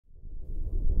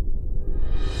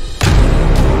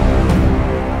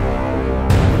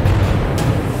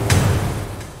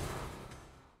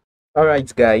All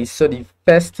right, guys. So the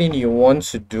first thing you want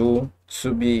to do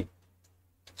to be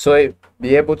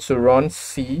able to run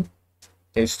C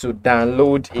is to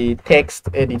download a text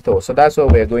editor. So that's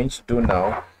what we're going to do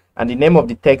now. And the name of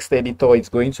the text editor is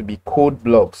going to be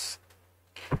CodeBlocks.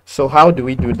 So how do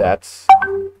we do that?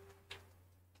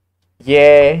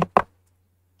 Yeah,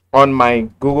 on my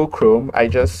Google Chrome,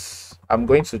 I'm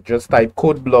going to just type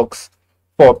CodeBlocks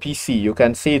for PC. You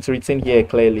can see it's written here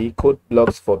clearly,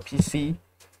 CodeBlocks for PC.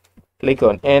 Click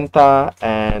on enter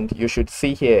and you should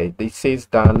see here it says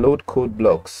download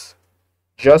CodeBlocks.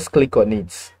 Just click on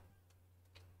it.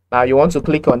 Now you want to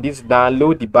click on this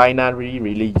download the binary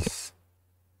release,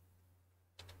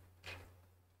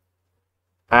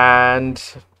 and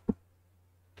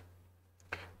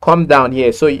come down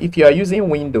here. So if you are using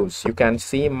Windows, you can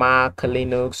see Mac,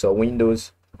 Linux, or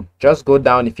Windows. Just go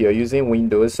down if you're using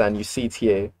Windows and you see it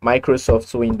here,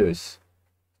 Microsoft Windows.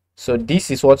 So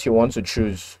this is what you want to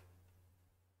choose.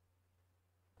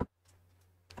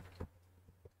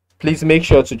 Please make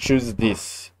sure to choose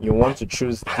this. You want to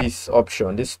choose this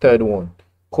option, this third one,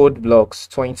 CodeBlocks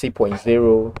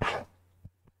 20.0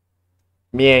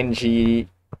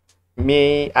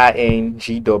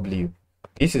 MENGW.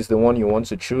 This is the one you want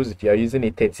to choose if you are using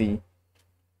a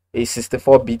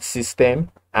 64-bit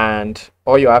system, and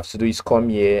all you have to do is come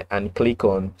here and click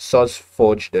on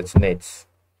sourceforge.net.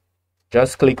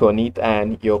 Just click on it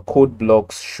and your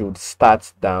CodeBlocks should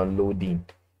start downloading.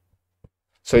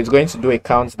 So it's going to do a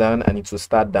countdown and it will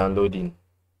start downloading.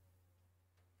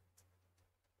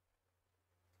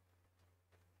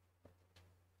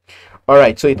 All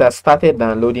right, so it has started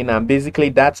downloading, and basically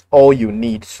that's all you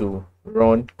need to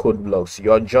run CodeBlocks.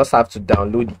 You just have to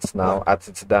download it now. As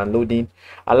it's downloading,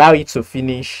 allow it to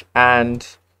finish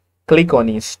and click on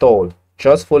install.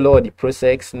 Just follow the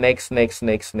process, next,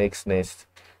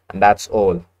 and that's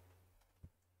all.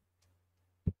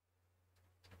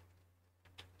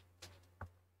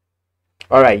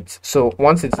 All right, so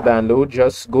once it's download,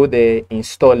 just go there,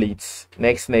 install it,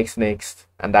 next,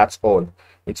 and that's all.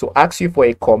 It will ask you for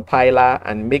a compiler,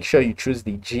 and make sure you choose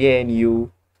the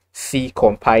GNU C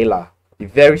compiler, the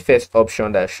very first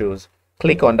option that shows.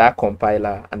 Click on that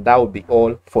compiler and that will be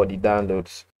all for the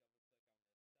downloads.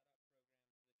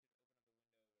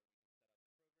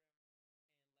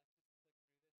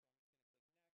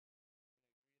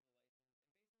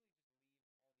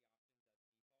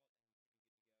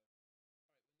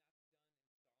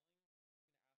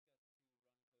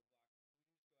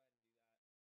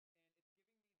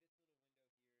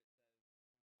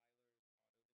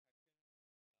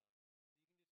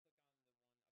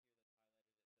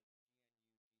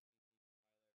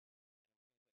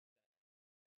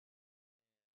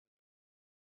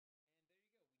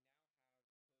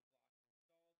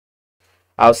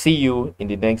 I'll see you in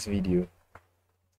the next video.